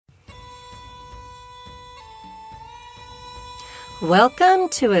Welcome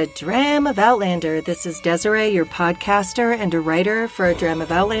to A Dram of Outlander. This is Desiree, your podcaster and a writer for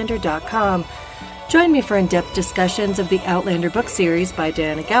ADramOfOutlander.com. Join me for in-depth discussions of the Outlander book series by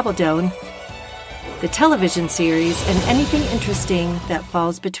Diana Gabaldon, the television series, and anything interesting that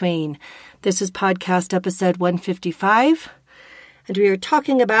falls between. This is podcast episode 155, and we are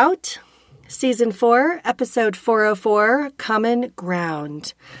talking about Season 4, Episode 404, Common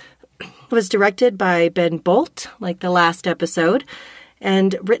Ground. It was directed by Ben Bolt, like the last episode,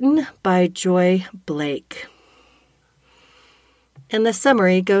 and written by Joy Blake. And the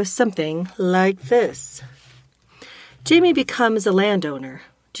summary goes something like this. Jamie becomes a landowner.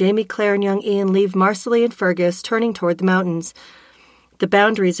 Jamie, Claire, and young Ian leave Marsali and Fergus, turning toward the mountains. The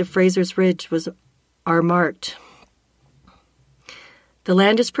boundaries of Fraser's Ridge are marked. The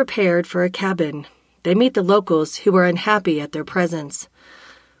land is prepared for a cabin. They meet the locals, who are unhappy at their presence.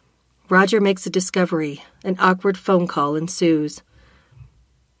 Roger makes a discovery. An awkward phone call ensues.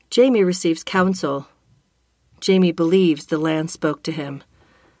 Jamie receives counsel. Jamie believes the land spoke to him.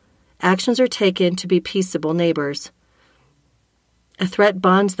 Actions are taken to be peaceable neighbors. A threat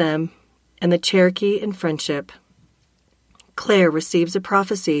bonds them and the Cherokee in friendship. Claire receives a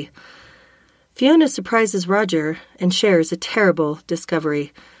prophecy. Fiona surprises Roger and shares a terrible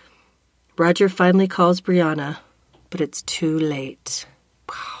discovery. Roger finally calls Brianna, but it's too late.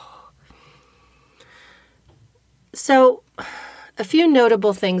 So, a few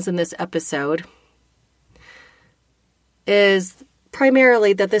notable things in this episode is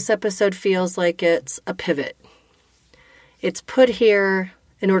primarily that this episode feels like it's a pivot. It's put here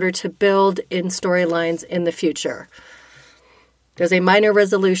in order to build in storylines in the future. There's a minor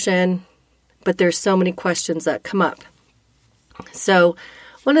resolution, but there's so many questions that come up. So,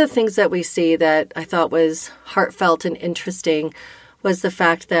 one of the things that we see that I thought was heartfelt and interesting was the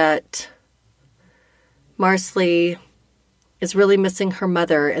fact that Marsali is really missing her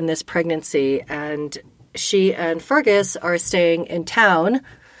mother in this pregnancy, and she and Fergus are staying in town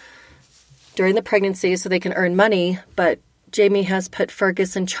during the pregnancy so they can earn money, but Jamie has put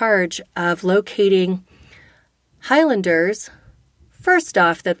Fergus in charge of locating Highlanders, first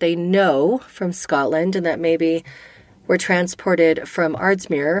off, that they know from Scotland and that maybe were transported from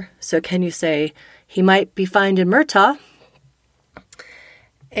Ardsmuir. So can you say he might be found in Murtaugh?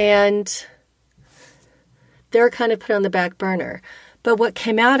 And they're kind of put on the back burner. But what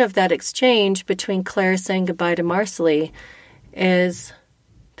came out of that exchange between Claire saying goodbye to Marsali is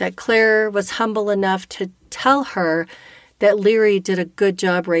that Claire was humble enough to tell her that Leary did a good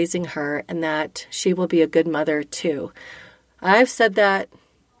job raising her and that she will be a good mother too. I've said that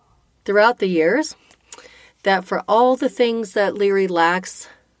throughout the years, that for all the things that Leary lacks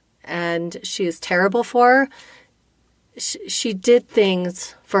and she is terrible for, she did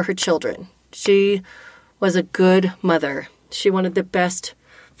things for her children. She was a good mother. She wanted the best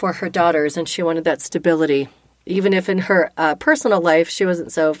for her daughters, and she wanted that stability. Even if in her personal life, she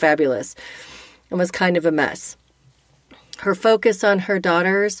wasn't so fabulous and was kind of a mess. Her focus on her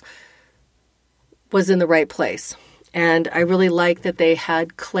daughters was in the right place. And I really like that they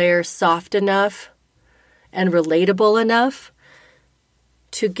had Claire soft enough and relatable enough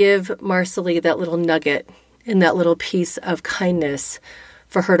to give Marsali that little nugget and that little piece of kindness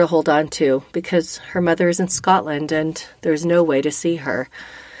for her to hold on to, because her mother is in Scotland and there's no way to see her.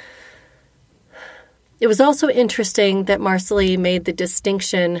 It was also interesting that Marsali made the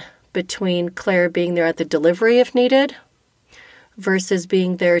distinction between Claire being there at the delivery if needed versus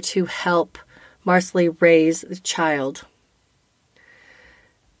being there to help Marsali raise the child.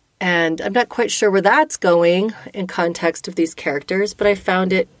 And I'm not quite sure where that's going in context of these characters, but I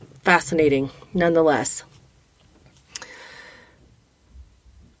found it fascinating nonetheless.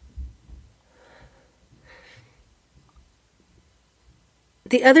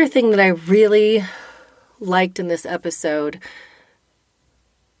 The other thing that I really liked in this episode,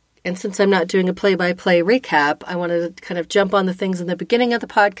 and since I'm not doing a play-by-play recap, I wanted to kind of jump on the things in the beginning of the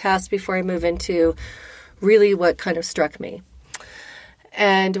podcast before I move into really what kind of struck me.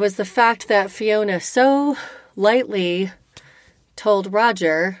 And was the fact that Fiona so lightly told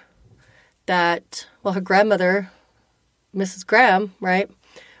Roger that, well, her grandmother, Mrs. Graham, right,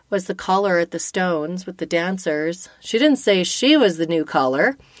 was the caller at the Stones with the dancers. She didn't say she was the new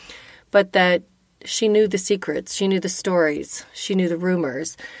caller, but that she knew the secrets, she knew the stories, she knew the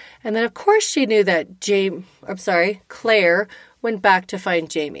rumors. And then, of course, she knew that Claire went back to find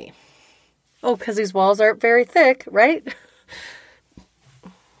Jamie. Oh, because these walls aren't very thick, right?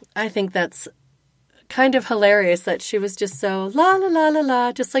 I think that's kind of hilarious that she was just so la la la la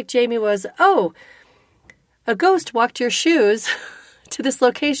la, just like Jamie was. Oh, a ghost walked your shoes to this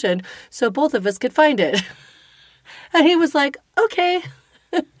location so both of us could find it. And he was like, okay.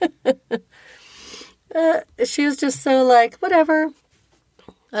 She was just so like, whatever.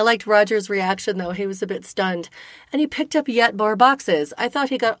 I liked Roger's reaction, though. He was a bit stunned. And he picked up yet more boxes. I thought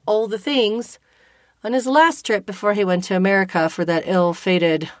he got all the things on his last trip before he went to America for that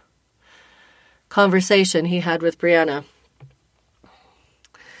ill-fated conversation he had with Brianna.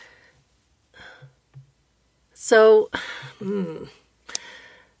 So,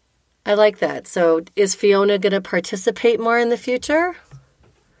 I like that. So, is Fiona going to participate more in the future?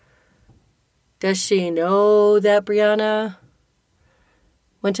 Does she know that Brianna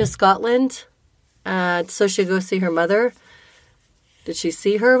went to Scotland so she go see her mother? Did she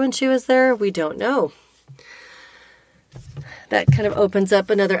see her when she was there? We don't know. That kind of opens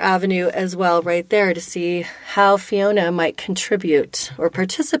up another avenue as well right there to see how Fiona might contribute or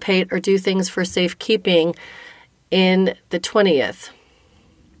participate or do things for safekeeping in the 20th.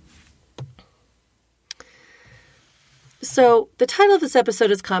 So the title of this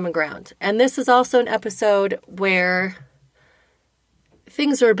episode is Common Ground. And this is also an episode where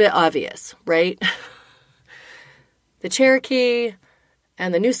things are a bit obvious, right? The Cherokee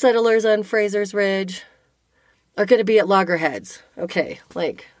and the new settlers on Fraser's Ridge are going to be at loggerheads. Okay,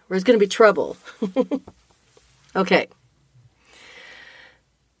 like, there's going to be trouble. Okay.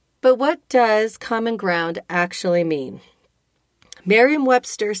 But what does common ground actually mean?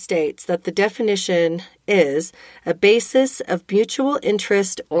 Merriam-Webster states that the definition is a basis of mutual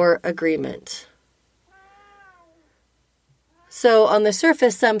interest or agreement. So on the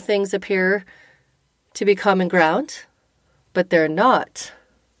surface, some things appear to be common ground, but they're not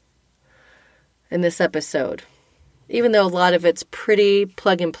in this episode. Even though a lot of it's pretty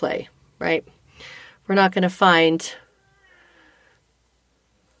plug and play, right? We're not going to find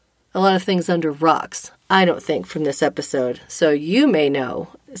a lot of things under rocks, I don't think, from this episode. So you may know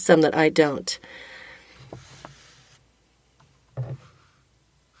some that I don't.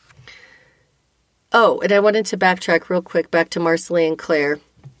 Oh, and I wanted to backtrack real quick back to Marsali and Claire,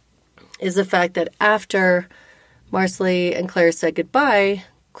 is the fact that after Marsali and Claire said goodbye,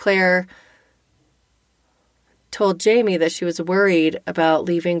 Claire told Jamie that she was worried about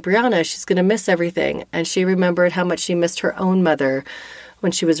leaving Brianna. She's going to miss everything. And she remembered how much she missed her own mother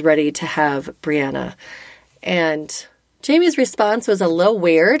when she was ready to have Brianna. And Jamie's response was a little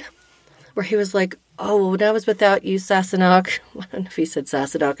weird, where he was like, oh, when I was without you, Sassenach, I don't know if he said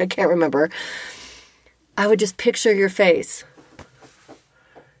Sassenach, I can't remember, I would just picture your face.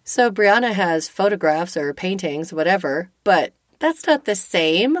 So Brianna has photographs or paintings, whatever, but that's not the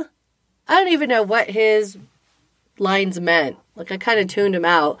same. I don't even know what his lines meant. Like, I kind of tuned him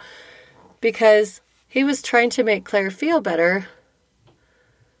out because he was trying to make Claire feel better.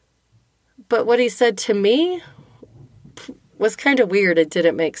 But what he said to me was kind of weird. It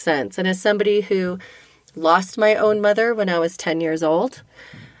didn't make sense. And as somebody who lost my own mother when I was 10 years old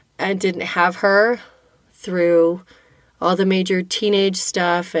and didn't have her through all the major teenage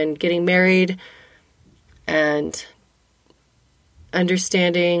stuff and getting married and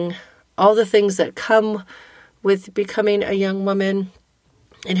understanding all the things that come with becoming a young woman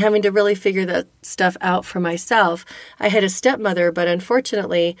and having to really figure that stuff out for myself. I had a stepmother, but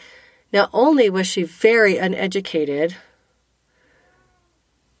unfortunately, not only was she very uneducated,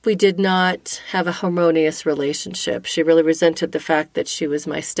 we did not have a harmonious relationship. She really resented the fact that she was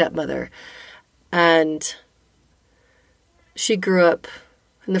my stepmother. And she grew up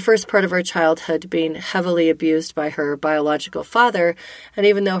in the first part of her childhood being heavily abused by her biological father. And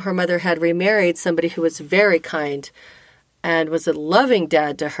even though her mother had remarried somebody who was very kind and was a loving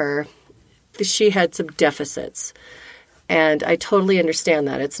dad to her, she had some deficits. And I totally understand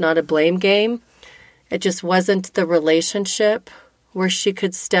that. It's not a blame game. It just wasn't the relationship where she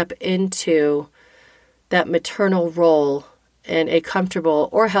could step into that maternal role in a comfortable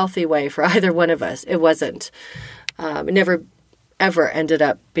or healthy way for either one of us. It wasn't. It never, ever ended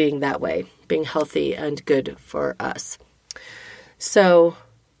up being that way, being healthy and good for us. So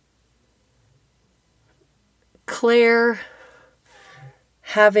Claire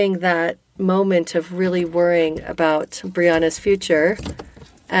having that moment of really worrying about Brianna's future,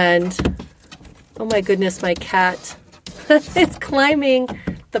 and oh my goodness, my cat is climbing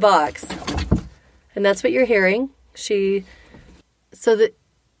the box, and that's what you're hearing. So the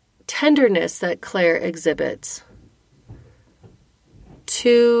tenderness that Claire exhibits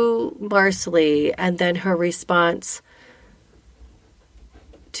to Marsali, and then her response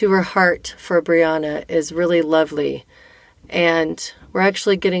to her heart for Brianna is really lovely. And we're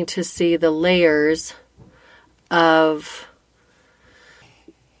actually getting to see the layers of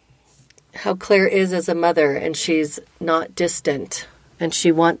how Claire is as a mother, and she's not distant, and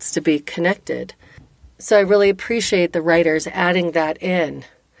she wants to be connected. So I really appreciate the writers adding that in.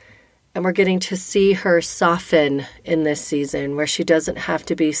 And we're getting to see her soften in this season, where she doesn't have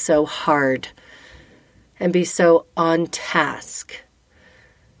to be so hard and be so on task.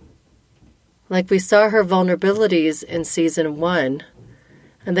 Like we saw her vulnerabilities in season 1,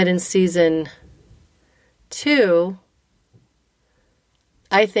 and then in season 2,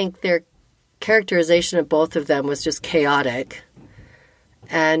 I think their characterization of both of them was just chaotic.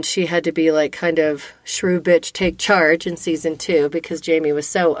 And she had to be like kind of shrew bitch take charge in season 2 because Jamie was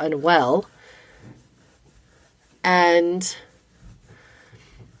so unwell. And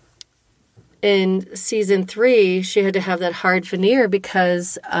in season 3, she had to have that hard veneer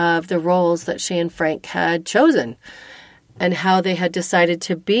because of the roles that she and Frank had chosen and how they had decided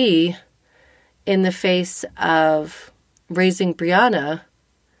to be in the face of raising Brianna,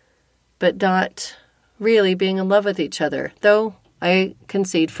 but not really being in love with each other. Though I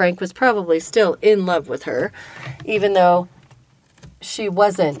concede Frank was probably still in love with her, even though she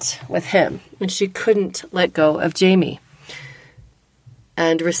wasn't with him and she couldn't let go of Jamie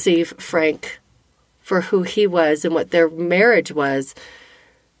and receive Frank for who he was and what their marriage was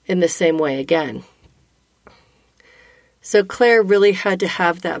in the same way again. So Claire really had to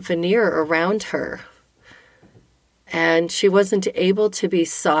have that veneer around her. And she wasn't able to be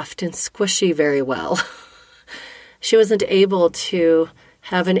soft and squishy very well. She wasn't able to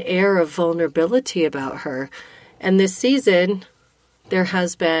have an air of vulnerability about her. And this season, there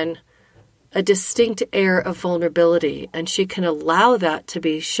has been a distinct air of vulnerability, and she can allow that to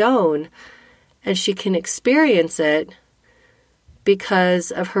be shown, and she can experience it because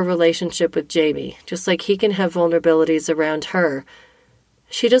of her relationship with Jamie. Just like he can have vulnerabilities around her,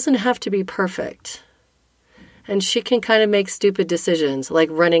 she doesn't have to be perfect. And she can kind of make stupid decisions, like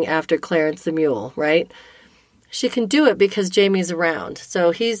running after Clarence the mule, right? She can do it because Jamie's around.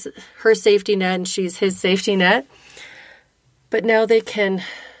 So he's her safety net and she's his safety net. But now they can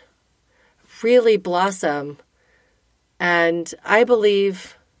really blossom. And I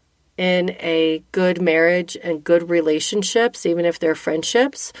believe in a good marriage and good relationships, even if they're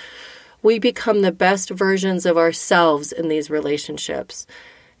friendships, we become the best versions of ourselves in these relationships.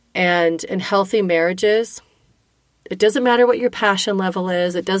 And in healthy marriages, it doesn't matter what your passion level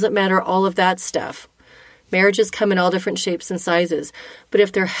is. It doesn't matter all of that stuff. Marriages come in all different shapes and sizes. But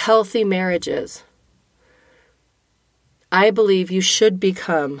if they're healthy marriages, I believe you should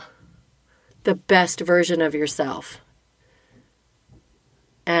become the best version of yourself.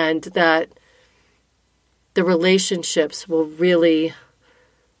 And that the relationships will really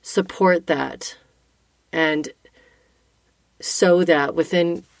support that and sow that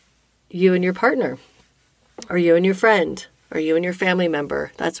within you and your partner, or you and your friend, or you and your family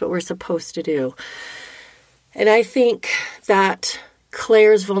member. That's what we're supposed to do. And I think that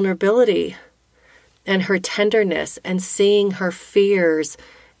Claire's vulnerability and her tenderness and seeing her fears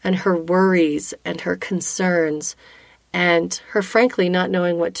and her worries and her concerns and her frankly not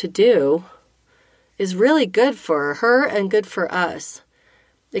knowing what to do is really good for her and good for us.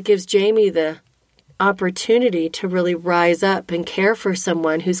 It gives Jamie the opportunity to really rise up and care for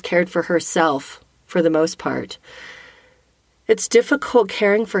someone who's cared for herself for the most part. It's difficult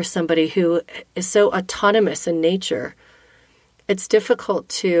caring for somebody who is so autonomous in nature. It's difficult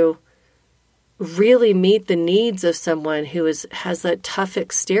to really meet the needs of someone who has that tough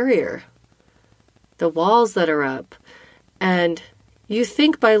exterior, the walls that are up. And you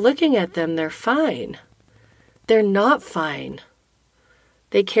think by looking at them, they're fine. They're not fine.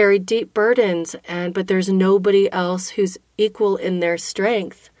 They carry deep burdens, but there's nobody else who's equal in their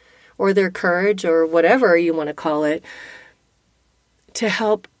strength or their courage or whatever you want to call it to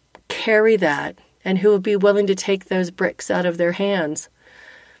help carry that, and who would be willing to take those bricks out of their hands.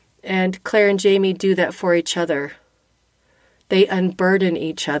 And Claire and Jamie do that for each other. They unburden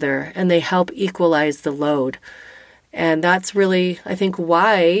each other and they help equalize the load. And that's really, I think,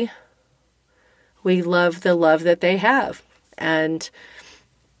 why we love the love that they have. And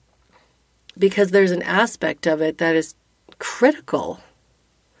because there's an aspect of it that is critical.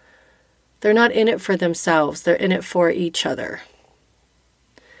 They're not in it for themselves. They're in it for each other.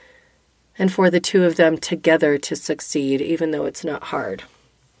 And for the two of them together to succeed, even though it's not hard.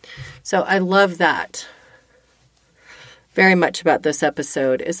 So I love that very much about this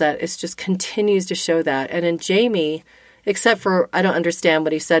episode, is that it just continues to show that. And in Jamie, except for I don't understand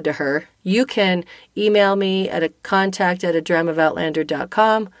what he said to her, you can email me at a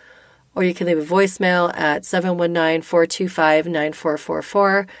contact@adramaofoutlander.com, or you can leave a voicemail at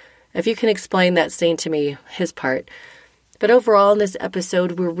 719-425-9444. If you can explain that scene to me, his part. But overall in this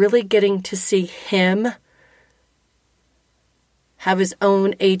episode, we're really getting to see him have his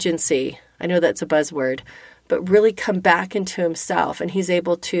own agency. I know that's a buzzword, but really come back into himself. And he's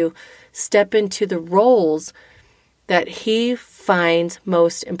able to step into the roles that he finds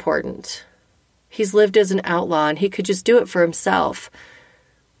most important. He's lived as an outlaw and he could just do it for himself.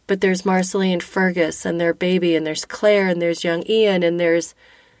 But there's Marsali and Fergus and their baby, and there's Claire, and there's young Ian, and there's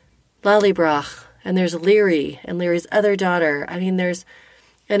Lallybroch, and there's Leary and Leary's other daughter. I mean, there's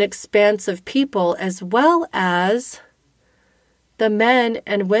an expanse of people, as well as the men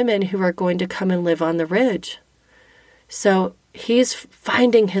and women who are going to come and live on the ridge. So he's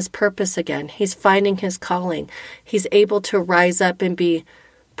finding his purpose again. He's finding his calling. He's able to rise up and be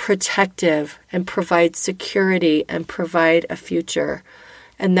protective and provide security and provide a future.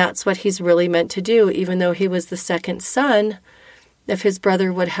 And that's what he's really meant to do. Even though he was the second son, if his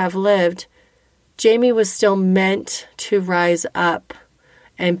brother would have lived, Jamie was still meant to rise up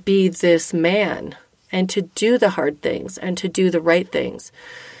and be this man and to do the hard things and to do the right things.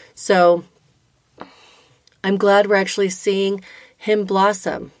 So I'm glad we're actually seeing him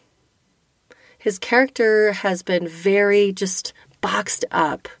blossom. His character has been very just boxed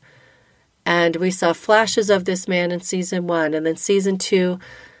up. And we saw flashes of this man in season 1. And then season 2,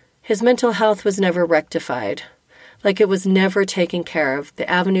 his mental health was never rectified. Like, it was never taken care of. The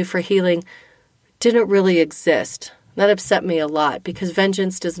avenue for healing didn't really exist. That upset me a lot, because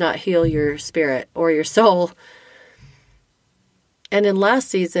vengeance does not heal your spirit or your soul. And in last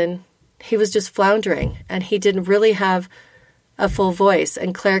season, he was just floundering and he didn't really have a full voice.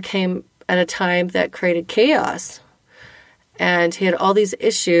 And Claire came at a time that created chaos. And he had all these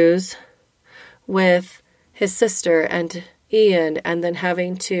issues with his sister and Ian, and then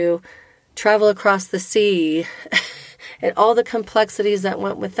having to travel across the sea and all the complexities that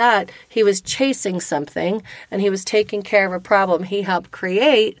went with that. He was chasing something and he was taking care of a problem he helped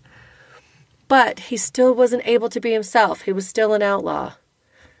create, but he still wasn't able to be himself. He was still an outlaw.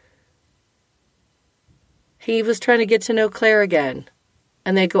 He was trying to get to know Claire again,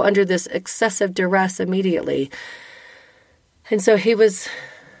 and they go under this excessive duress immediately. And so he was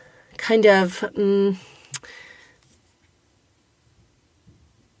kind of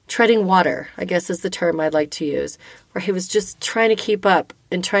treading water, I guess is the term I'd like to use, where he was just trying to keep up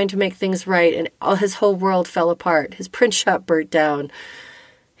and trying to make things right, and his whole world fell apart. His print shop burnt down.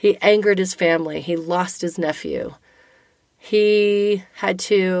 He angered his family. He lost his nephew. He had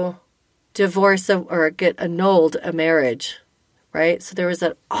to divorce or get annulled a marriage, right? So there was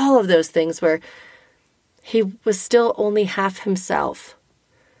all of those things where he was still only half himself.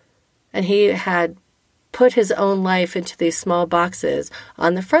 And he had put his own life into these small boxes.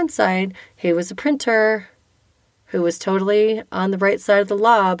 On the front side, he was a printer who was totally on the right side of the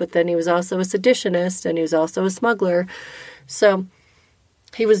law, but then he was also a seditionist and he was also a smuggler. So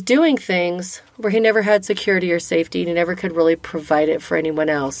he was doing things where he never had security or safety, and he never could really provide it for anyone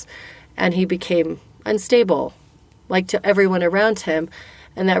else. And he became unstable, like to everyone around him,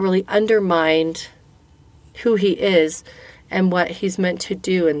 and that really undermined who he is and what he's meant to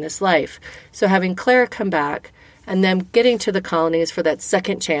do in this life. So having Claire come back and them getting to the colonies for that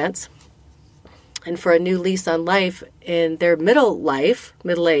second chance and for a new lease on life in their middle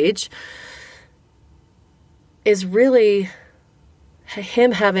age, is really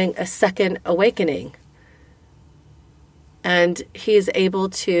him having a second awakening. And he is able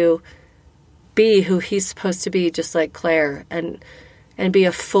to be who he's supposed to be, just like Claire, and be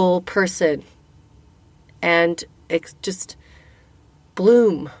a full person and just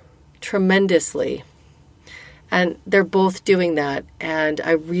bloom tremendously. And they're both doing that, and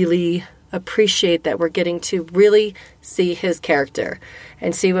I really appreciate that we're getting to really see his character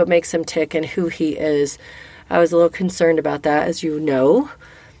and see what makes him tick and who he is. I was a little concerned about that, as you know,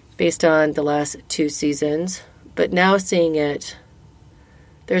 based on the last 2 seasons, but now seeing it,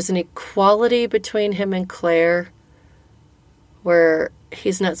 there's an equality between him and Claire where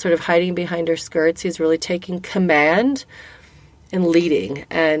he's not sort of hiding behind her skirts. He's really taking command and leading.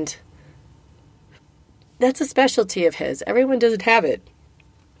 And that's a specialty of his. Everyone doesn't have it.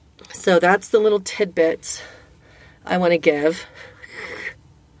 So that's the little tidbits I want to give.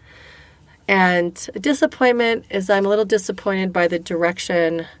 And disappointment is I'm a little disappointed by the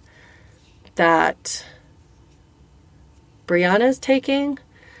direction that Brianna is taking.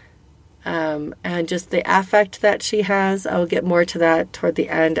 And just the affect that she has. I'll get more to that toward the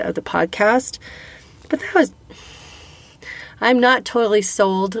end of the podcast. But I'm not totally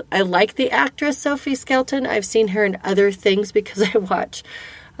sold. I like the actress Sophie Skelton. I've seen her in other things because I watch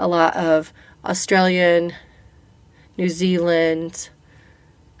a lot of Australian, New Zealand,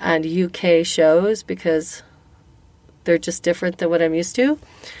 and UK shows because they're just different than what I'm used to.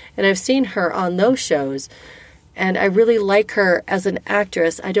 And I've seen her on those shows. And I really like her as an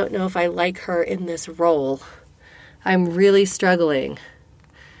actress. I don't know if I like her in this role. I'm really struggling.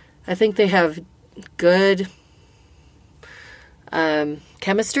 I think they have good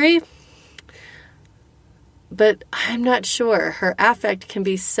chemistry, but I'm not sure. Her affect can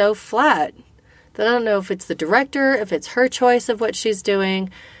be so flat that I don't know if it's the director, if it's her choice of what she's doing,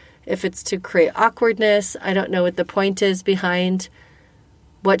 if it's to create awkwardness. I don't know what the point is behind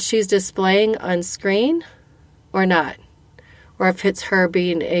what she's displaying on screen or not. Or if it's her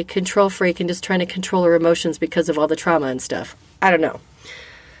being a control freak and just trying to control her emotions because of all the trauma and stuff. I don't know.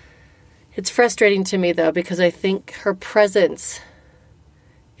 It's frustrating to me, though, because I think her presence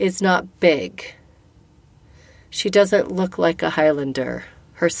is not big. She doesn't look like a Highlander.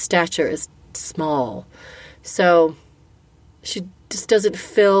 Her stature is small. So she just doesn't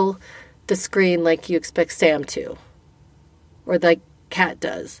fill the screen like you expect Sam to. Or like Kat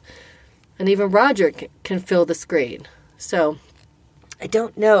does. And even Roger can fill the screen. So I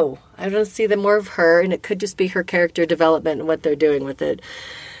don't know. I don't see the more of her, and it could just be her character development and what they're doing with it.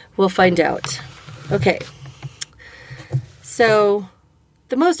 We'll find out. Okay. So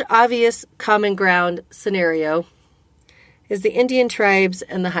the most obvious common ground scenario is the Indian tribes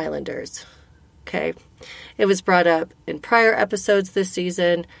and the Highlanders. Okay. It was brought up in prior episodes this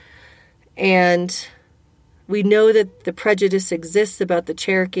season, and we know that the prejudice exists about the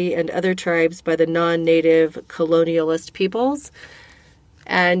Cherokee and other tribes by the non-native colonialist peoples.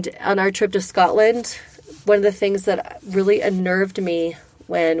 And on our trip to Scotland, one of the things that really unnerved me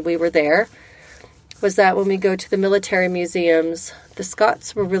when we were there was that when we go to the military museums, the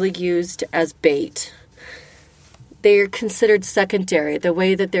Scots were really used as bait. They're considered secondary, the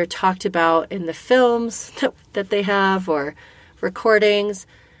way that they're talked about in the films that they have or recordings.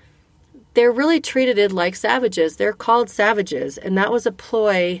 They're really treated like savages. They're called savages, and that was a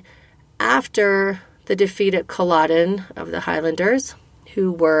ploy after the defeat at Culloden of the Highlanders,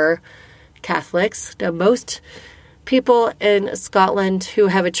 who were Catholics. Now, most people in Scotland who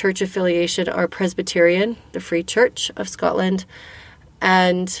have a church affiliation are Presbyterian, the Free Church of Scotland,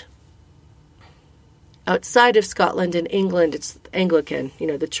 and outside of Scotland in England, it's Anglican,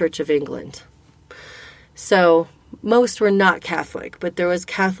 the Church of England. So most were not Catholic, but there was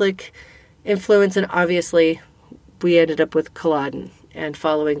Catholic influence, and obviously we ended up with Culloden and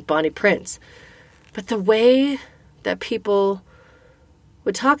following Bonnie Prince. But the way that people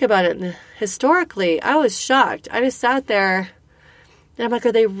would talk about it, and historically, I was shocked. I just sat there and I'm like,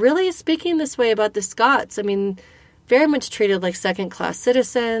 are they really speaking this way about the Scots? I mean, very much treated like second-class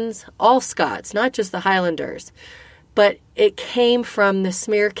citizens, all Scots, not just the Highlanders. But it came from the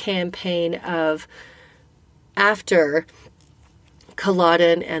smear campaign of after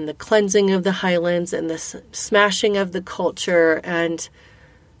Culloden and the cleansing of the Highlands and the smashing of the culture and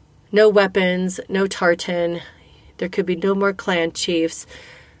no weapons, no tartan. There could be no more clan chiefs.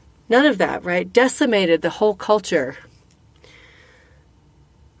 None of that, right? Decimated the whole culture.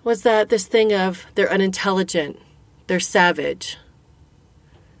 Was that this thing of they're unintelligent, they're savage,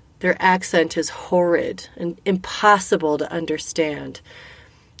 their accent is horrid and impossible to understand.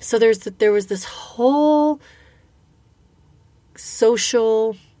 So there was this whole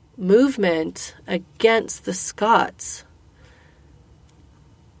social movement against the Scots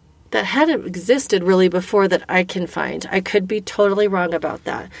that hadn't existed really before that I can find. I could be totally wrong about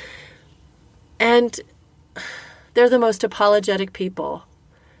that. And they're the most apologetic people.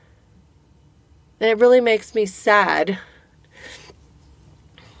 And it really makes me sad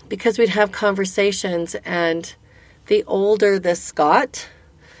because we'd have conversations, and the older the Scot,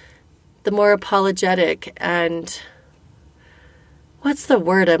 the more apologetic and what's the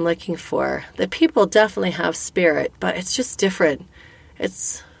word I'm looking for? The people definitely have spirit, but it's just different.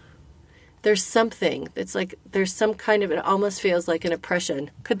 There's something. It's like there's some kind of, it almost feels like an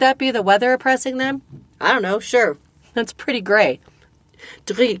oppression. Could that be the weather oppressing them? I don't know. Sure. That's pretty gray.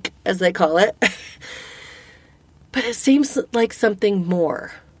 Dreek, as they call it. But it seems like something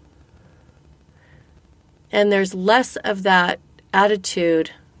more. And there's less of that attitude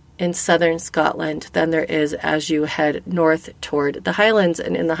in southern Scotland than there is as you head north toward the Highlands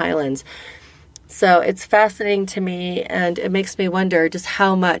and in the Highlands. So it's fascinating to me, and it makes me wonder just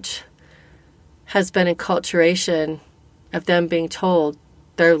how much has been enculturation of them being told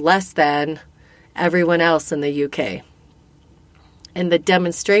they're less than everyone else in the UK. And the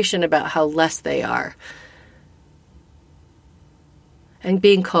demonstration about how less they are. And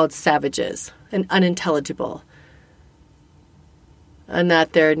being called savages and unintelligible. And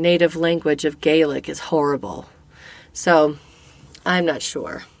that their native language of Gaelic is horrible. So, I'm not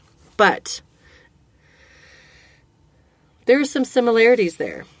sure. But there are some similarities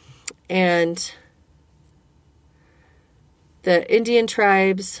there. And The Indian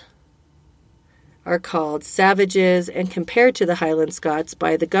tribes are called savages and compared to the Highland Scots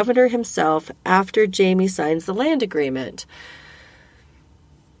by the governor himself after Jamie signs the land agreement.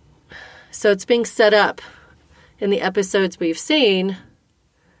 So it's being set up in the episodes we've seen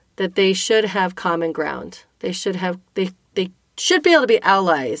that they should have common ground. They should be able to be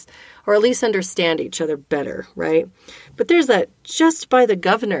allies or at least understand each other better, right? But there's that just by the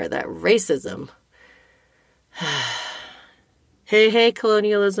governor, that racism. Hey,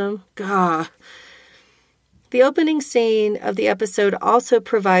 colonialism. Gah. The opening scene of the episode also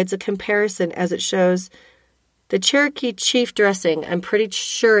provides a comparison as it shows the Cherokee chief dressing. I'm pretty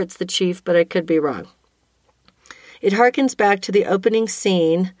sure it's the chief, but I could be wrong. It harkens back to the opening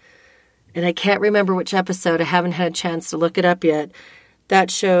scene, and I can't remember which episode. I haven't had a chance to look it up yet. That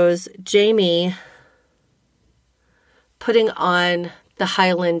shows Jamie putting on the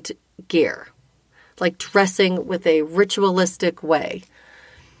Highland gear, like dressing with a ritualistic way.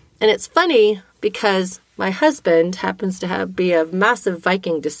 And it's funny because my husband happens to be of massive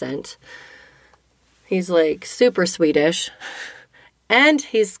Viking descent. He's like super Swedish, and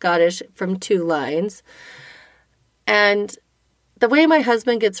he's Scottish from 2 lines. And the way my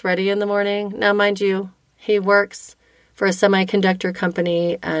husband gets ready in the morning, now mind you, he works for a semiconductor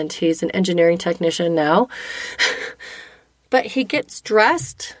company and he's an engineering technician now. But he gets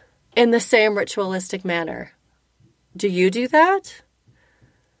dressed in the same ritualistic manner. Do you do that?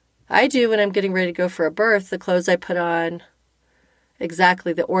 I do when I'm getting ready to go for a birth. The clothes I put on,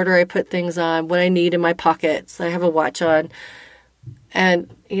 exactly the order I put things on, what I need in my pockets. I have a watch on.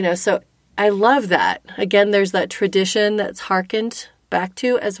 And, so I love that. Again, there's that tradition that's hearkened back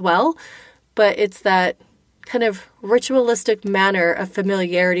to as well. But it's that kind of ritualistic manner of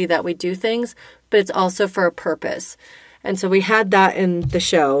familiarity that we do things, but it's also for a purpose. And so we had that in the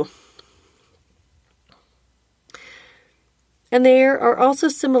show. And there are also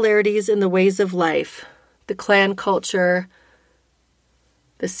similarities in the ways of life, the clan culture,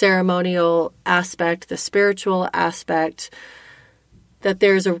 the ceremonial aspect, the spiritual aspect, that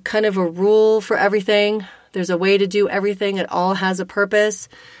there's a kind of a rule for everything. There's a way to do everything. It all has a purpose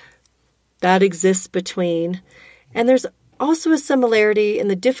that exists between. And there's also a similarity in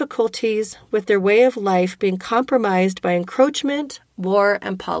the difficulties with their way of life being compromised by encroachment, war,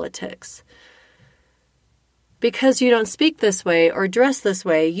 and politics. Because you don't speak this way or dress this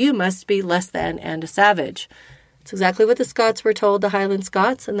way, you must be less than and a savage. It's exactly what the Scots were told, the Highland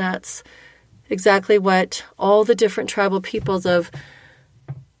Scots, and that's exactly what all the different tribal peoples of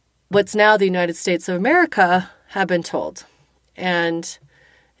what's now the United States of America have been told. And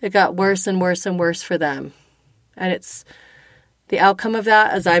it got worse and worse and worse for them. And it's the outcome of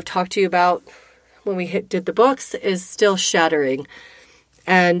that, as I've talked to you about when we did the books, is still shattering.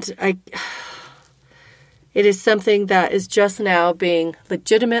 And it is something that is just now being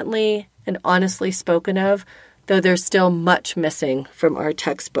legitimately and honestly spoken of, though there's still much missing from our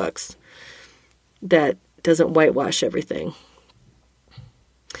textbooks that doesn't whitewash everything.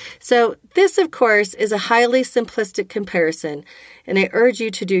 So this, of course, is a highly simplistic comparison, and I urge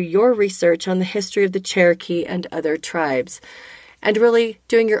you to do your research on the history of the Cherokee and other tribes, and really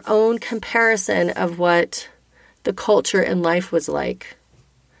doing your own comparison of what the culture and life was like.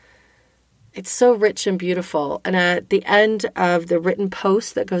 It's so rich and beautiful. And at the end of the written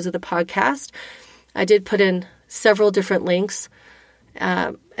post that goes with the podcast, I did put in several different links,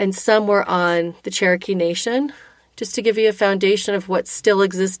 and some were on the Cherokee Nation, just to give you a foundation of what still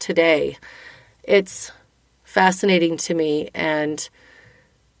exists today. It's fascinating to me, and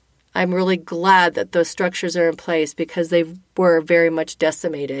I'm really glad that those structures are in place because they were very much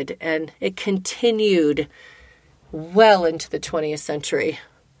decimated, and it continued well into the 20th century.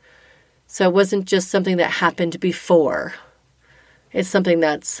 So it wasn't just something that happened before. It's something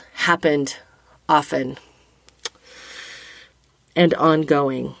that's happened often and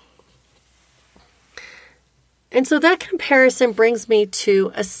ongoing. And so that comparison brings me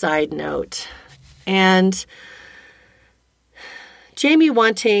to a side note. And Jamie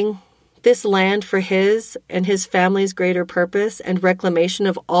wanting this land for his and his family's greater purpose and reclamation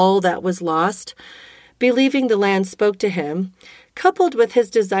of all that was lost, believing the land spoke to him, coupled with his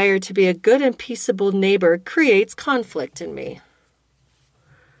desire to be a good and peaceable neighbor, creates conflict in me.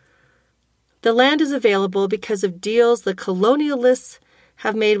 The land is available because of deals the colonialists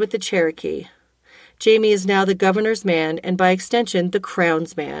have made with the Cherokee. Jamie is now the governor's man and, by extension, the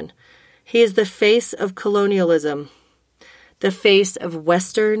crown's man. He is the face of colonialism, the face of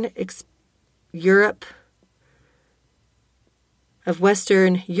Western Europe's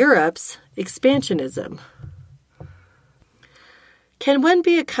expansionism. Can one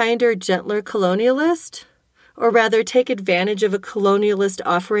be a kinder, gentler colonialist? or rather take advantage of a colonialist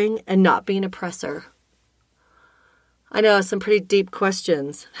offering and not be an oppressor? I know, some pretty deep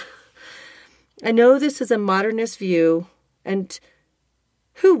questions. I know this is a modernist view, and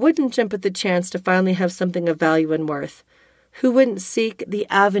who wouldn't jump at the chance to finally have something of value and worth? Who wouldn't seek the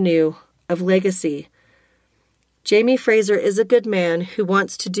avenue of legacy? Jamie Fraser is a good man who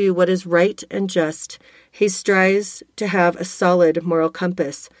wants to do what is right and just. He strives to have a solid moral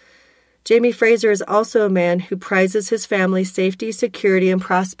compass. Jamie Fraser is also a man who prizes his family's safety, security, and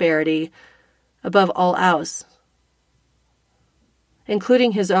prosperity above all else,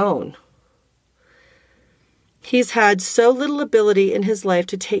 including his own. He's had so little ability in his life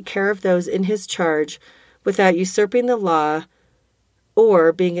to take care of those in his charge without usurping the law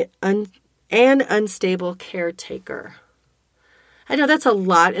or being an unstable caretaker. I know that's a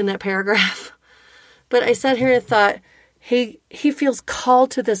lot in that paragraph, but I sat here and thought, he feels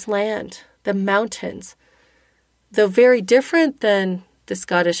called to this land, the mountains, though very different than the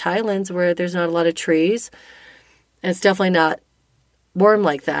Scottish Highlands where there's not a lot of trees, and it's definitely not warm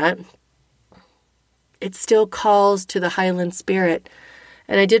like that. It still calls to the Highland spirit.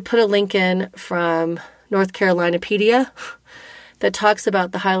 And I did put a link in from North Carolinapedia that talks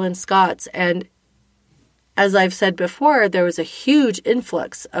about the Highland Scots. And as I've said before, there was a huge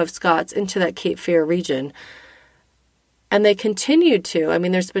influx of Scots into that Cape Fear region. And they continued to. I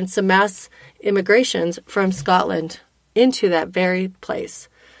mean, there's been some mass immigrations from Scotland into that very place.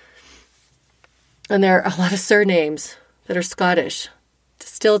 And there are a lot of surnames that are Scottish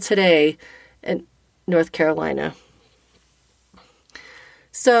still today in North Carolina.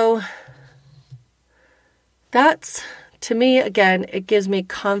 So that's, to me, again, it gives me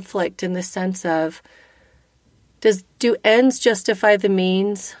conflict in the sense of, do ends justify the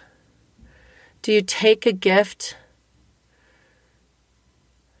means? Do you take a gift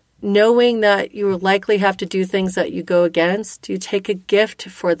knowing that you will likely have to do things that you go against? Do you take a gift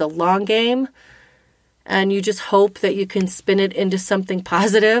for the long game and you just hope that you can spin it into something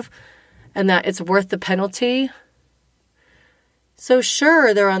positive and that it's worth the penalty? So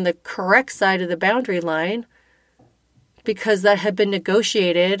sure, they're on the correct side of the boundary line because that had been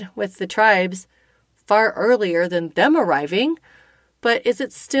negotiated with the tribes far earlier than them arriving, but is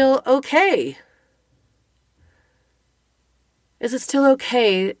it still okay? Is it still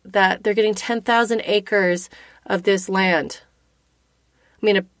okay that they're getting 10,000 acres of this land? I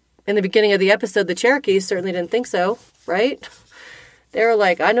mean, in the beginning of the episode, the Cherokees certainly didn't think so, right? They were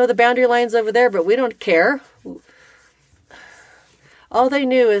like, I know the boundary line's over there, but we don't care. All they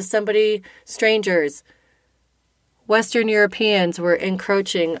knew is strangers, Western Europeans were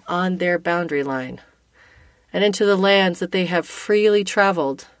encroaching on their boundary line and into the lands that they have freely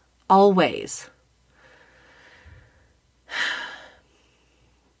traveled, always.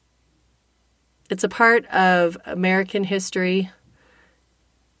 It's a part of American history,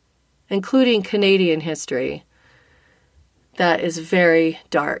 including Canadian history, that is very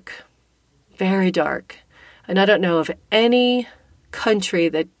dark. Very dark. And I don't know of any country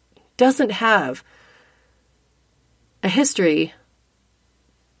that doesn't have a history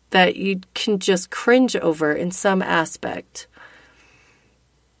that you can just cringe over in some aspect.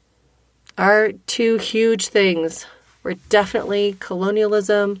 Our two huge things were definitely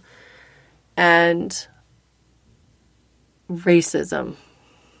colonialism and racism.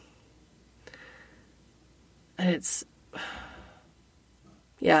 And it's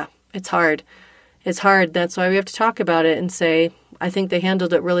hard. It's hard. That's why we have to talk about it and say, I think they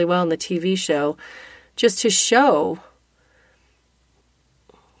handled it really well in the TV show, just to show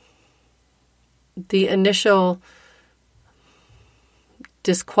the initial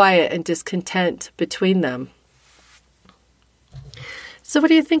disquiet and discontent between them. So what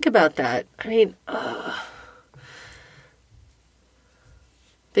do you think about that? I mean,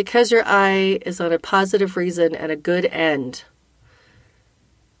 because your eye is on a positive reason and a good end,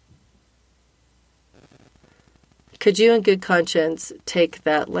 could you in good conscience take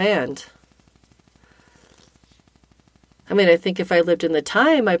that land? I mean, I think if I lived in the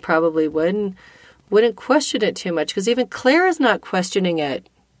time, I probably wouldn't question it too much, because even Claire is not questioning it,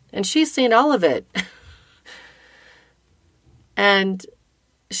 and she's seen all of it. And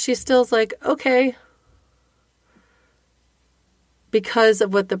she still's like, okay, because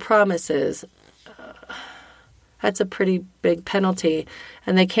of what the promise is. That's a pretty big penalty,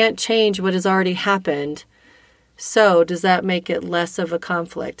 and they can't change what has already happened. So does that make it less of a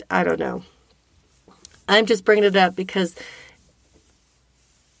conflict? I don't know. I'm just bringing it up because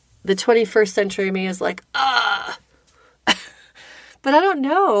the 21st century me is like, But I don't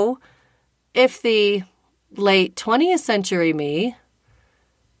know if the late 20th century me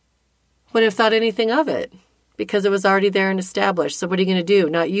would have thought anything of it. because it was already there and established. So what are you going to do?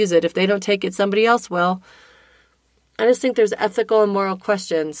 Not use it? If they don't take it, somebody else will. I just think there's ethical and moral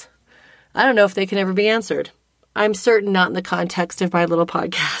questions. I don't know if they can ever be answered. I'm certain not in the context of my little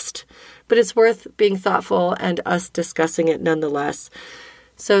podcast, but it's worth being thoughtful and us discussing it nonetheless.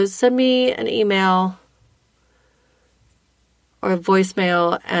 So send me an email or a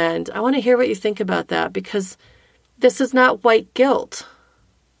voicemail, and I want to hear what you think about that, because this is not white guilt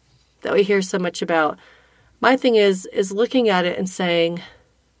that we hear so much about. My thing is looking at it and saying,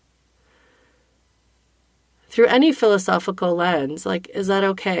 through any philosophical lens, like, is that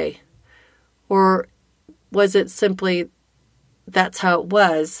okay? Or was it simply that's how it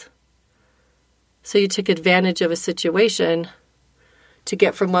was? So you took advantage of a situation to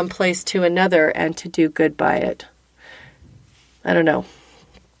get from one place to another and to do good by it. I don't know.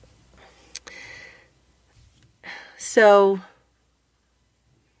 So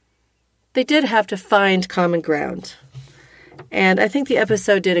they did have to find common ground. And I think the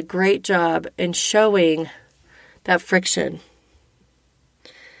episode did a great job in showing that friction.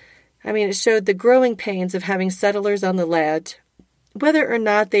 I mean, it showed the growing pains of having settlers on the land, whether or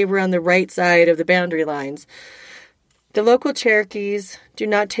not they were on the right side of the boundary lines. The local Cherokees do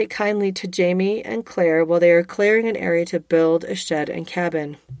not take kindly to Jamie and Claire while they are clearing an area to build a shed and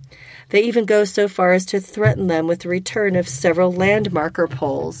cabin. They even go so far as to threaten them with the return of several land marker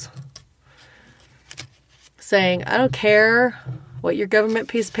poles, saying, I don't care what your government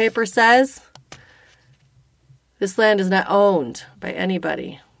piece of paper says. This land is not owned by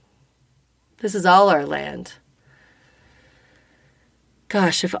anybody. This is all our land.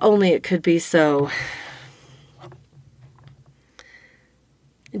 Gosh, if only it could be so.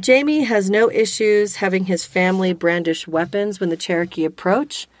 Jamie has no issues having his family brandish weapons when the Cherokee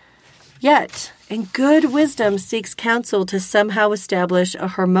approach, yet, in good wisdom, seeks counsel to somehow establish a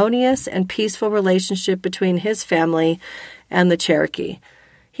harmonious and peaceful relationship between his family and the Cherokee.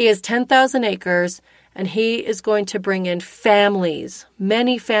 He has 10,000 acres, and he is going to bring in families,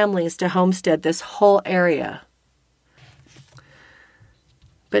 many families, to homestead this whole area.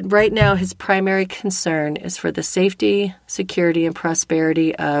 But right now, his primary concern is for the safety, security, and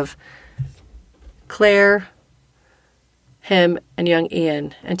prosperity of Claire, him, and young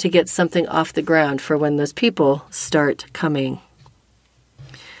Ian, and to get something off the ground for when those people start coming.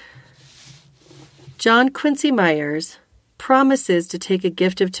 John Quincy Myers promises to take a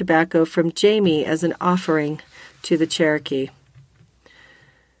gift of tobacco from Jamie as an offering to the Cherokee.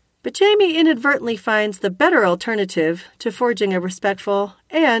 But Jamie inadvertently finds the better alternative to forging a respectful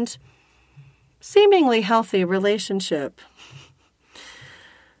and seemingly healthy relationship.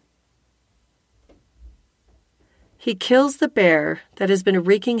 He kills the bear that has been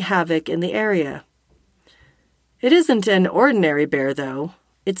wreaking havoc in the area. It isn't an ordinary bear, though.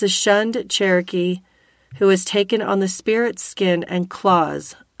 It's a shunned Cherokee who has taken on the spirit, skin, and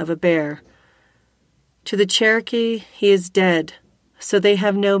claws of a bear. To the Cherokee, he is dead, so they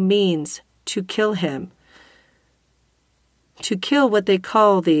have no means to kill him. To kill what they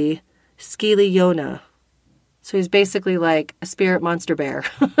call the Fiona. So he's basically like a spirit monster bear.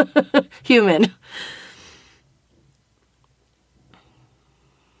 Human.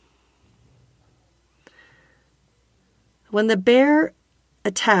 When the bear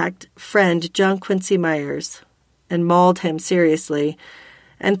attacked friend John Quincy Myers and mauled him seriously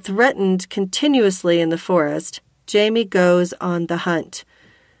and threatened continuously in the forest, Jamie goes on the hunt.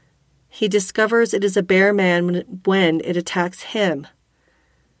 He discovers it is a bear man when it attacks him.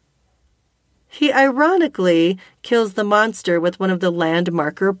 He ironically kills the monster with one of the land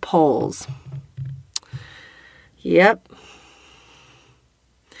marker poles. Yep.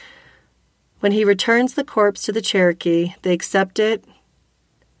 When he returns the corpse to the Cherokee, they accept it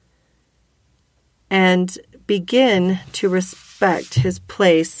and begin to respect his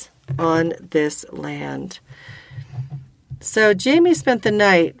place on this land. So Jamie spent the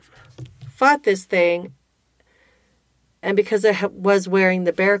night, fought this thing, and because it was wearing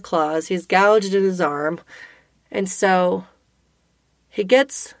the bear claws, he's gouged at his arm. And so he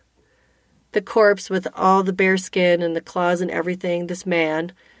gets the corpse with all the bear skin and the claws and everything, this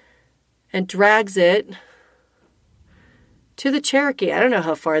man, and drags it to the Cherokee. I don't know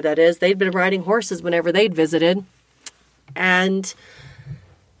how far that is. They'd been riding horses whenever they'd visited. And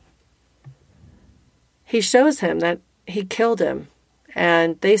he shows him that he killed him.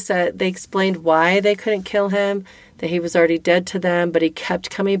 And they explained why they couldn't kill him, that he was already dead to them, but he kept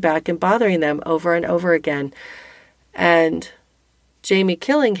coming back and bothering them over and over again. And Jamie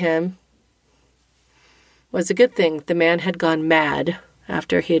killing him was a good thing. The man had gone mad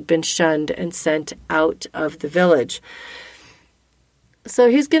after he had been shunned and sent out of the village. So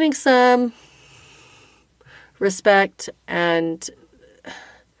he's getting some respect, and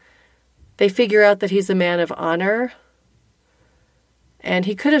they figure out that he's a man of honor. And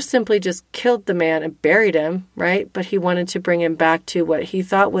he could have simply just killed the man and buried him, right? But he wanted to bring him back to what he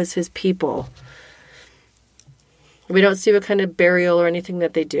thought was his people. We don't see what kind of burial or anything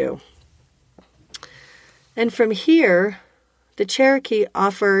that they do. And from here, the Cherokee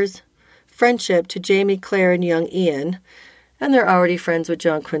offers friendship to Jamie, Claire, and young Ian, and they're already friends with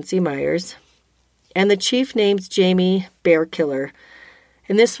John Quincy Myers. And the chief names Jamie Bear Killer,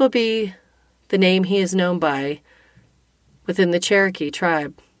 and this will be the name he is known by within the Cherokee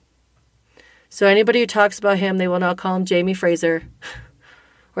tribe. So anybody who talks about him, they will not call him Jamie Fraser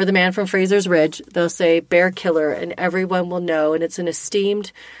or the man from Fraser's Ridge. They'll say Bear Killer, and everyone will know, and it's an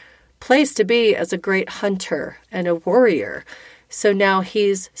esteemed place to be as a great hunter and a warrior. So now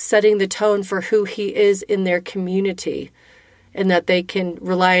he's setting the tone for who he is in their community, and that they can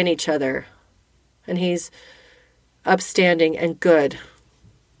rely on each other. And he's upstanding and good.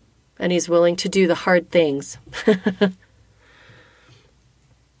 And he's willing to do the hard things.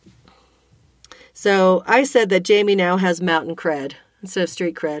 So I said that Jamie now has mountain cred instead of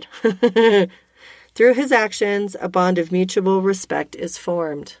street cred. Through his actions, a bond of mutual respect is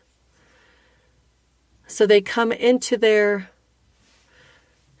formed. So they come into their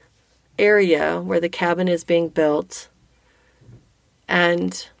area where the cabin is being built,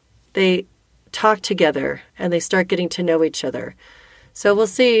 and they talk together, and they start getting to know each other. So we'll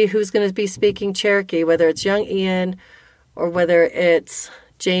see who's going to be speaking Cherokee, whether it's young Ian or whether it's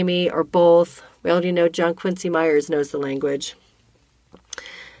Jamie or both. We already know John Quincy Myers knows the language.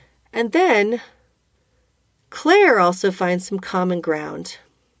 And then Claire also finds some common ground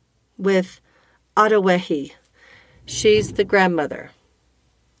with Ottawehi. She's the grandmother,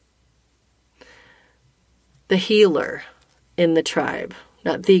 the healer in the tribe.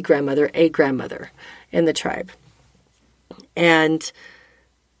 Not the grandmother, a grandmother in the tribe. And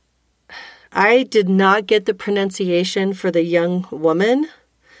I did not get the pronunciation for the young woman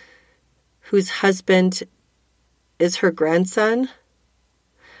whose husband is her grandson.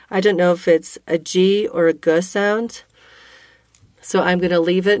 I don't know if it's a G or a G sound. So I'm going to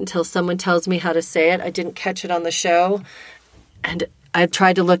leave it until someone tells me how to say it. I didn't catch it on the show. And I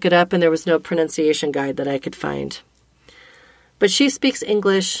tried to look it up, and there was no pronunciation guide that I could find. But she speaks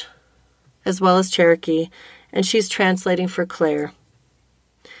English as well as Cherokee, and she's translating for Claire.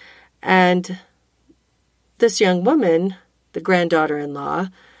 And this young woman, the granddaughter-in-law,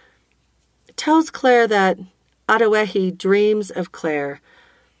 tells Claire that Ottawehi dreams of Claire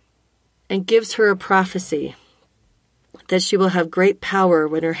and gives her a prophecy that she will have great power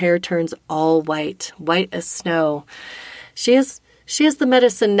when her hair turns all white, white as snow. She has the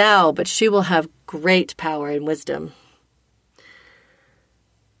medicine now, but she will have great power and wisdom.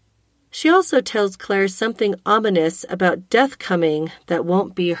 She also tells Claire something ominous about death coming that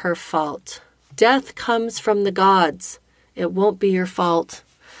won't be her fault. Death comes from the gods. It won't be your fault.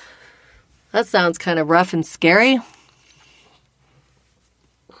 That sounds kind of rough and scary.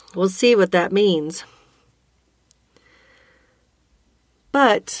 We'll see what that means.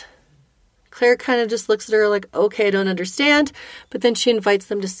 But Claire kind of just looks at her like, okay, I don't understand. But then she invites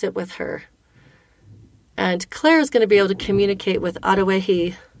them to sit with her. And Claire is going to be able to communicate with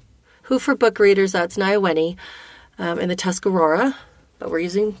Ottawehi, who for book readers, that's Niaweni, in the Tuscarora. But we're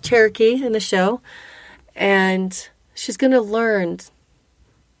using Cherokee in the show. And she's going to learn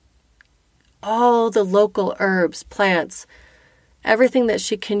all the local herbs, plants, everything that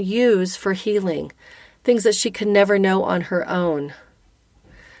she can use for healing, things that she could never know on her own.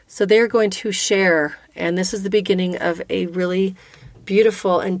 So they're going to share, and this is the beginning of a really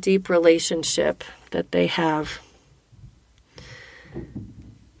beautiful and deep relationship that they have.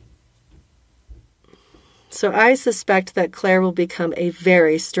 So I suspect that Claire will become a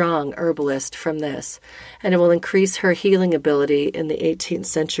very strong herbalist from this, and it will increase her healing ability in the 18th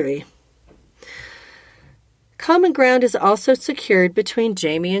century. Common ground is also secured between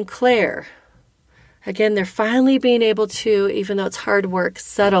Jamie and Claire. Again, they're finally being able to, even though it's hard work,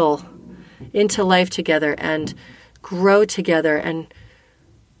 settle into life together and grow together and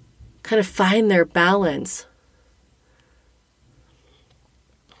kind of find their balance.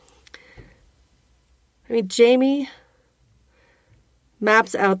 I mean, Jamie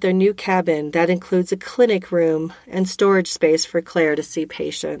maps out their new cabin that includes a clinic room and storage space for Claire to see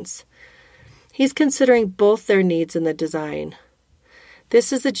patients. He's considering both their needs in the design.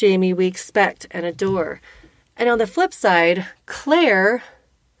 This is the Jamie we expect and adore. And on the flip side, Claire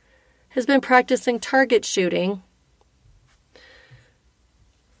has been practicing target shooting,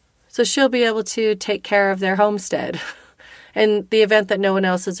 so she'll be able to take care of their homestead in the event that no one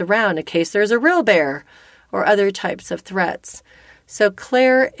else is around, in case there's a real bear or other types of threats. So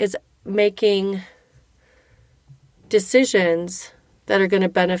Claire is making decisions that are going to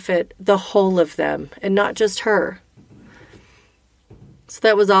benefit the whole of them and not just her. So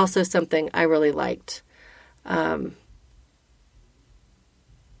that was also something I really liked.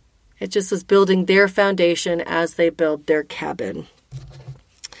 It just was building their foundation as they build their cabin.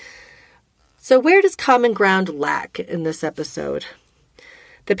 So where does common ground lack in this episode?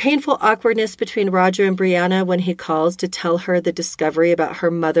 The painful awkwardness between Roger and Brianna when he calls to tell her the discovery about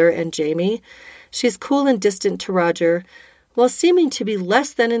her mother and Jamie. She's cool and distant to Roger, while seeming to be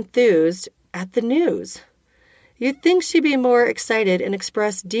less than enthused at the news. You'd think she'd be more excited and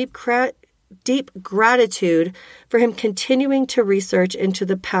express deep gratitude for him continuing to research into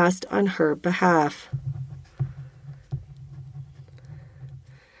the past on her behalf.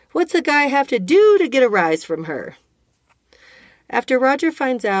 What's a guy have to do to get a rise from her? After Roger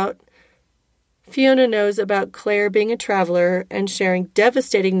finds out, Fiona knows about Claire being a traveler and sharing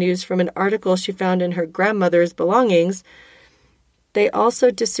devastating news from an article she found in her grandmother's belongings. They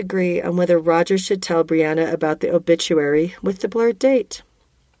also disagree on whether Roger should tell Brianna about the obituary with the blurred date.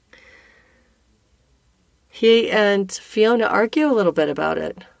 He and Fiona argue a little bit about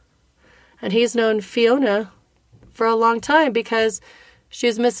it. And he's known Fiona for a long time because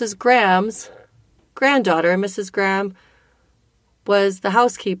she's Mrs. Graham's granddaughter. Mrs. Graham was the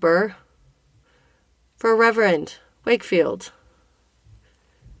housekeeper for Reverend Wakefield.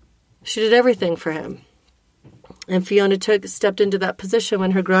 She did everything for him. And Fiona stepped into that position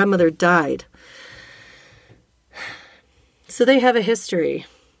when her grandmother died. So they have a history.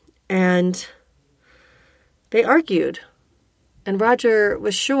 And they argued. And Roger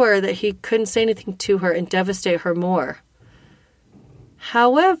was sure that he couldn't say anything to her and devastate her more.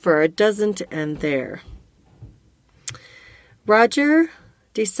 However, it doesn't end there. Roger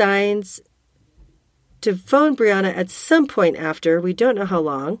decides to phone Brianna at some point after, we don't know how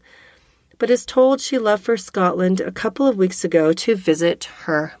long, but is told she left for Scotland a couple of weeks ago to visit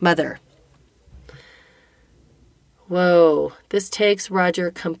her mother. Whoa, this takes Roger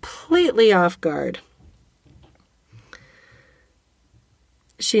completely off guard.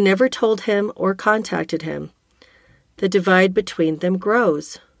 She never told him or contacted him. The divide between them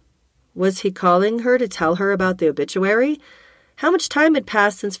grows. Was he calling her to tell her about the obituary? How much time had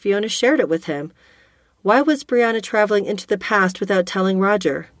passed since Fiona shared it with him? Why was Brianna traveling into the past without telling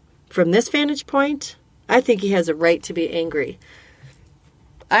Roger? From this vantage point, I think he has a right to be angry.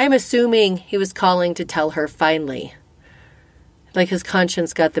 I'm assuming he was calling to tell her finally. Like his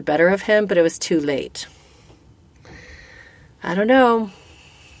conscience got the better of him, but it was too late. I don't know.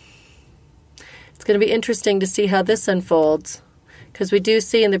 It's going to be interesting to see how this unfolds. Because we do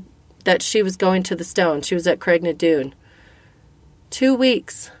see that she was going to the stone. She was at Craignadoon. 2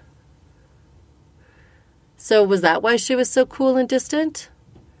 weeks. So was that why she was so cool and distant?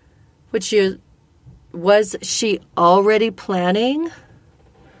 Was she already planning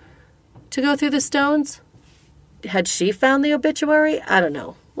to go through the stones? Had she found the obituary? I don't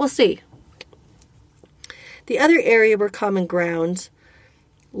know. We'll see. The other area where common ground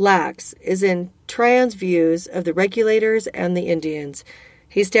lacks is in Tryon's views of the regulators and the Indians.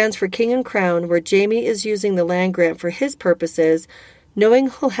 He stands for king and crown, where Jamie is using the land grant for his purposes, knowing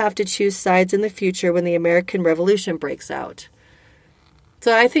he'll have to choose sides in the future when the American Revolution breaks out.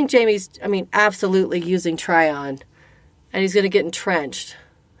 So I think Jamie's, absolutely using Tryon, and he's going to get entrenched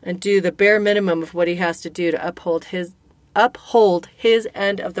and do the bare minimum of what he has to do to uphold his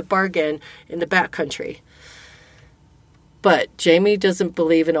end of the bargain in the backcountry. But Jamie doesn't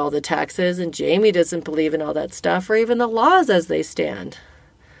believe in all the taxes, and Jamie doesn't believe in all that stuff, or even the laws as they stand.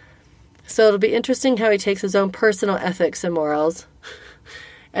 So it'll be interesting how he takes his own personal ethics and morals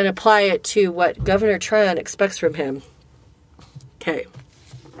and apply it to what Governor Tryon expects from him. Okay.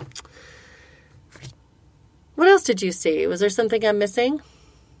 What else did you see? Was there something I'm missing?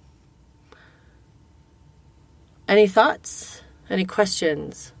 Any thoughts? Any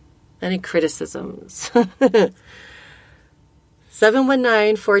questions? Any criticisms?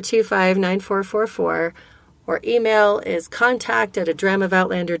 719-425-9444, or email is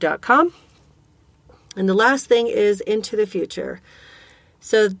contact@adramavoutlander.com. And the last thing is into the future.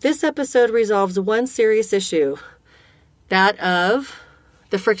 So this episode resolves one serious issue, that of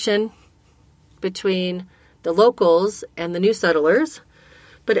the friction between the locals and the new settlers,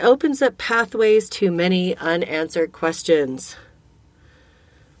 but it opens up pathways to many unanswered questions.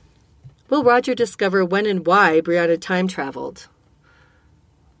 Will Roger discover when and why Brianna time traveled?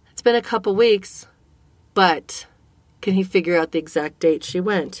 It's been a couple weeks, but can he figure out the exact date she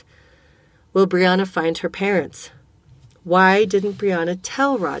went? Will Brianna find her parents? Why didn't Brianna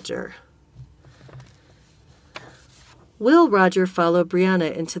tell Roger? Will Roger follow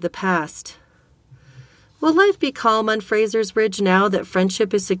Brianna into the past? Will life be calm on Fraser's Ridge now that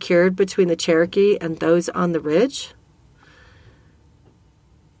friendship is secured between the Cherokee and those on the ridge?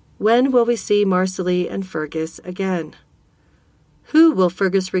 When will we see Marsali and Fergus again? Who will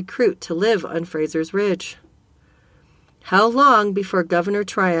Fergus recruit to live on Fraser's Ridge? How long before Governor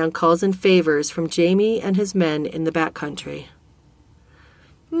Tryon calls in favors from Jamie and his men in the backcountry?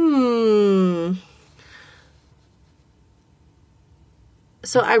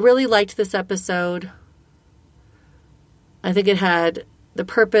 So I really liked this episode. I think it had the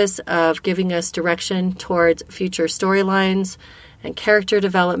purpose of giving us direction towards future storylines and character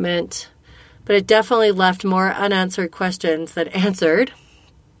development, but it definitely left more unanswered questions than answered.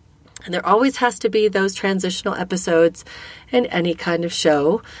 And there always has to be those transitional episodes in any kind of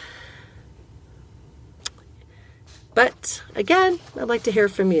show. But again, I'd like to hear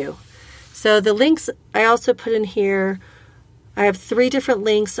from you. So the links I also put in here, I have 3 different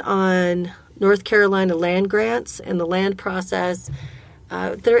links on North Carolina land grants and the land process.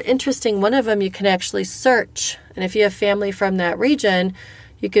 They're interesting. One of them you can actually search. And if you have family from that region,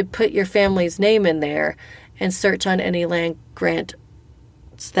 you could put your family's name in there and search on any land grant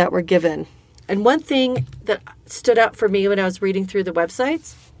that were given. And one thing that stood out for me when I was reading through the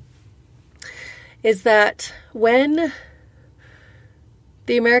websites is that when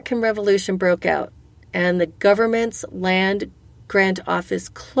the American Revolution broke out and the government's land grant office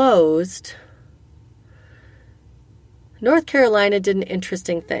closed, North Carolina did an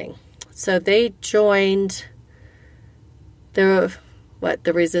interesting thing. So they joined the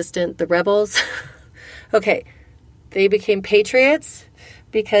rebels. Okay, they became patriots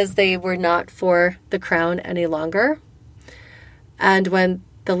because they were not for the crown any longer. And when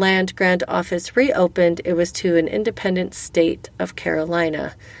the land grant office reopened, it was to an independent state of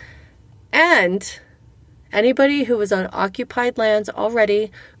Carolina. And anybody who was on occupied lands already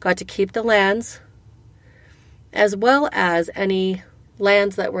got to keep the lands, as well as any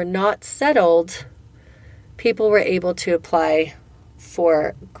lands that were not settled, people were able to apply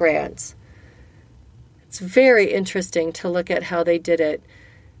for grants. It's very interesting to look at how they did it.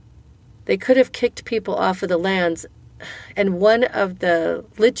 They could have kicked people off of the lands, and one of the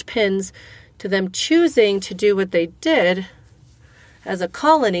linchpins to them choosing to do what they did as a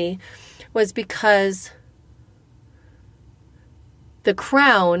colony was because the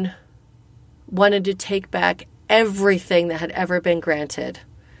crown wanted to take back everything that had ever been granted,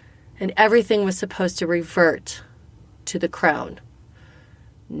 and everything was supposed to revert to the crown.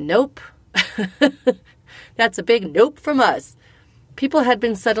 Nope. That's a big nope from us. People had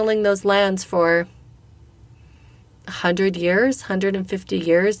been settling those lands for 100 years, 150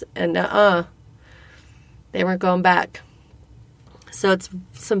 years, and they weren't going back. So it's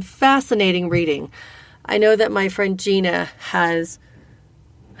some fascinating reading. I know that my friend Gina has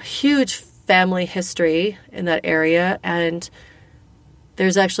a huge family history in that area, and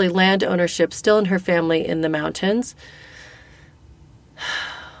there's actually land ownership still in her family in the mountains.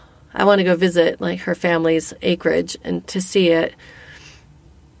 I want to go visit her family's acreage and to see it.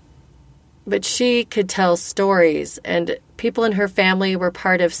 But she could tell stories, and people in her family were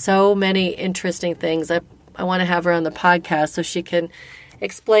part of so many interesting things. I want to have her on the podcast so she can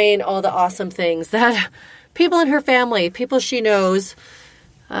explain all the awesome things that people in her family, people she knows,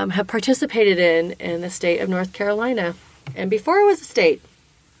 have participated in the state of North Carolina, and before it was a state.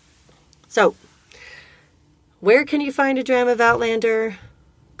 So, where can you find a Dram of Outlander?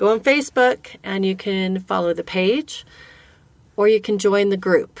 Go on Facebook, and you can follow the page, or you can join the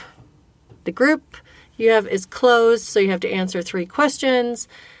group. The group you have is closed, so you have to answer 3 questions,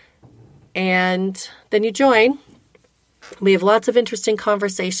 and then you join. We have lots of interesting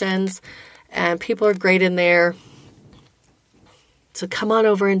conversations, and people are great in there. So come on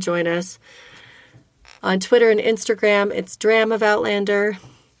over and join us. On Twitter and Instagram, it's Dram of Outlander.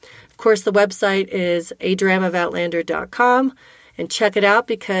 Of course, the website is adramofoutlander.com. And check it out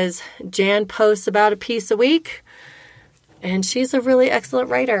because Jan posts about a piece a week. And she's a really excellent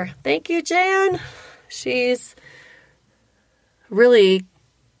writer. Thank you, Jan. She's really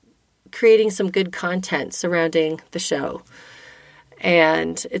creating some good content surrounding the show.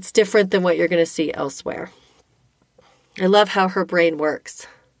 And it's different than what you're going to see elsewhere. I love how her brain works.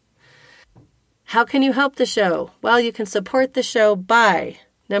 How can you help the show? Well, you can support the show by,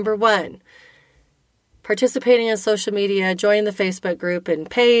 number 1, participating in social media, joining the Facebook group and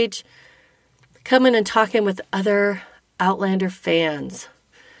page, coming and talking with other Outlander fans.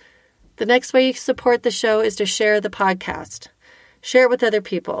 The next way you support the show is to share the podcast. Share it with other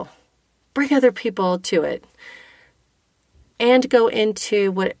people. Bring other people to it. And go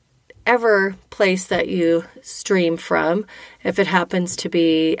into whichever place that you stream from. If it happens to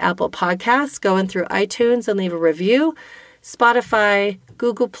be Apple Podcasts, go in through iTunes and leave a review. Spotify,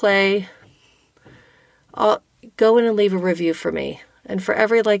 Google Play, go in and leave a review for me. And for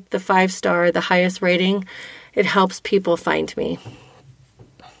every, the 5-star, the highest rating, it helps people find me,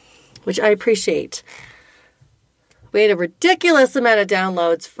 which I appreciate. We had a ridiculous amount of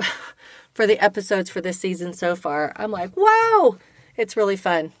downloads for the episodes for this season so far. I'm like, wow, it's really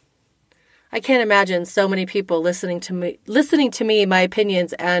fun. I can't imagine so many people listening to me, my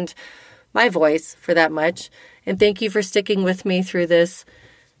opinions, and my voice for that much. And thank you for sticking with me through this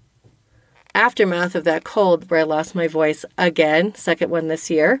aftermath of that cold where I lost my voice again, second one this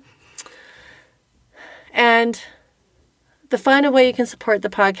year. And the final way you can support the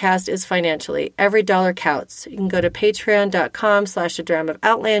podcast is financially. Every dollar counts. You can go to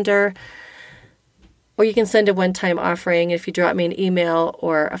patreon.com/a-dram-of-Outlander, or you can send a one-time offering. If you drop me an email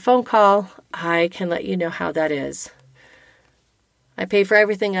or a phone call, I can let you know how that is. I pay for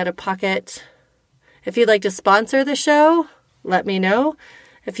everything out of pocket. If you'd like to sponsor the show, let me know.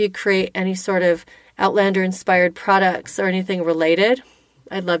 If you create any sort of Outlander-inspired products or anything related,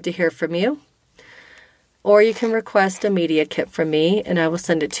 I'd love to hear from you. Or you can request a media kit from me, and I will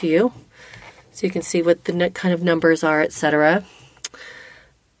send it to you so you can see what the kind of numbers are, etc.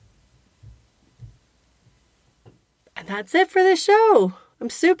 And that's it for this show.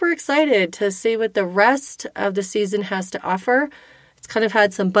 I'm super excited to see what the rest of the season has to offer. It's kind of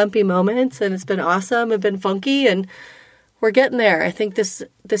had some bumpy moments, and it's been awesome and been funky, and we're getting there. I think this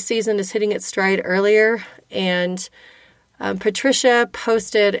season is hitting its stride earlier, and Patricia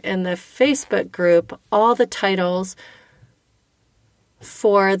posted in the Facebook group all the titles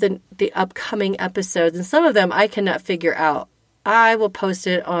for the upcoming episodes, and some of them I cannot figure out. I will post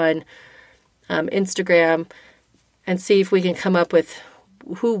it on Instagram and see if we can come up with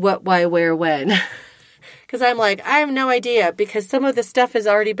who, what, why, where, when. Because I'm like, I have no idea, because some of the stuff has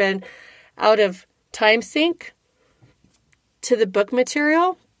already been out of time sync to the book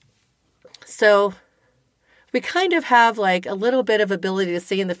material. So we kind of have a little bit of ability to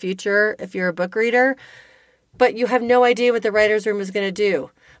see in the future if you're a book reader, but you have no idea what the writer's room is going to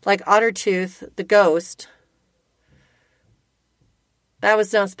do. Like Ottertooth, the ghost, that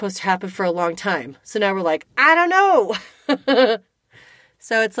was not supposed to happen for a long time. So now we're like, I don't know.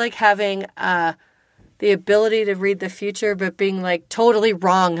 So it's like having the ability to read the future, but being totally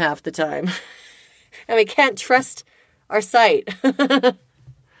wrong half the time. And we can't trust our sight.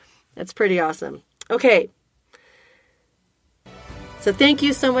 That's pretty awesome. Okay. So thank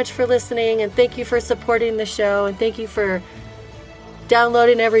you so much for listening, and thank you for supporting the show, and thank you for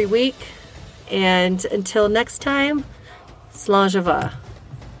downloading every week. And until next time, Slán je va.